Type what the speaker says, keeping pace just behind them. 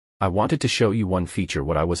I wanted to show you one feature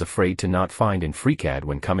what I was afraid to not find in FreeCAD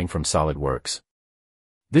when coming from SolidWorks.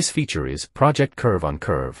 This feature is Project Curve on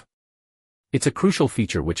Curve. It's a crucial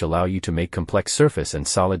feature which allow you to make complex surface and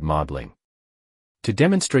solid modeling. To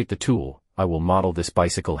demonstrate the tool, I will model this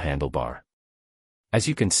bicycle handlebar. As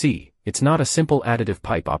you can see, it's not a simple additive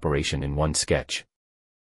pipe operation in one sketch.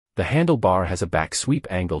 The handlebar has a back sweep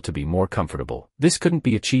angle to be more comfortable. This couldn't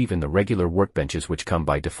be achieved in the regular workbenches which come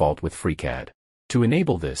by default with FreeCAD. To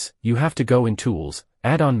enable this, you have to go in Tools,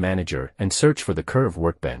 Add-on Manager and search for the Curve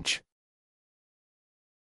workbench.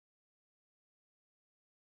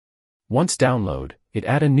 Once download, it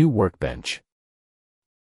add a new workbench.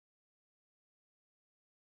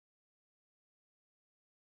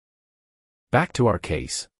 Back to our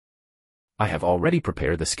case. I have already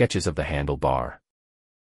prepared the sketches of the handlebar.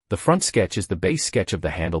 The front sketch is the base sketch of the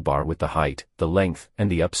handlebar with the height, the length,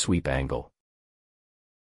 and the up sweep angle.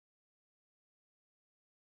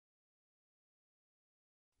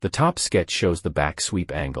 The top sketch shows the back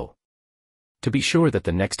sweep angle. To be sure that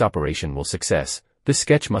the next operation will success, this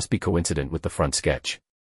sketch must be coincident with the front sketch.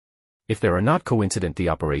 If they are not coincident, the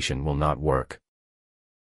operation will not work.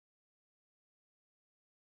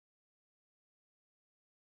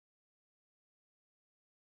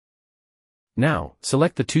 Now,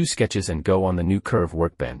 select the two sketches and go on the new Curve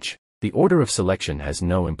workbench. The order of selection has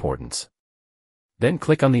no importance. Then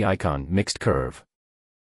click on the icon Mixed Curve.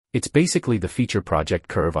 It's basically the feature Project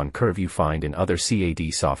Curve on Curve you find in other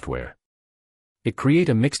CAD software. It create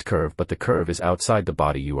a mixed curve, but the curve is outside the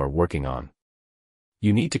body you are working on.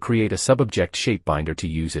 You need to create a subobject shape binder to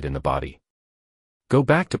use it in the body. Go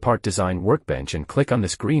back to Part Design workbench and click on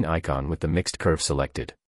this green icon with the mixed curve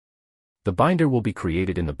selected. The binder will be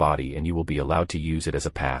created in the body and you will be allowed to use it as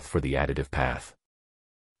a path for the additive path.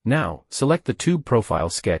 Now, select the tube profile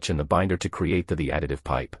sketch and the binder to create the additive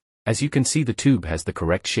pipe. As you can see, the tube has the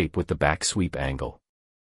correct shape with the back sweep angle.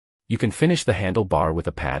 You can finish the handlebar with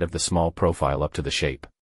a pad of the small profile up to the shape.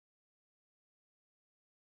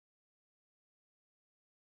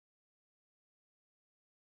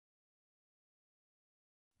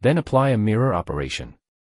 Then apply a mirror operation.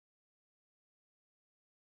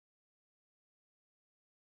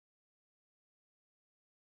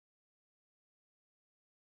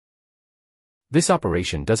 This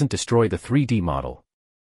operation doesn't destroy the 3D model.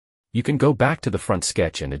 You can go back to the front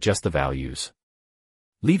sketch and adjust the values.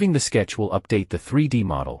 Leaving the sketch will update the 3D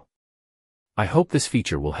model. I hope this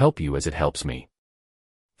feature will help you as it helps me.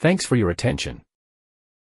 Thanks for your attention.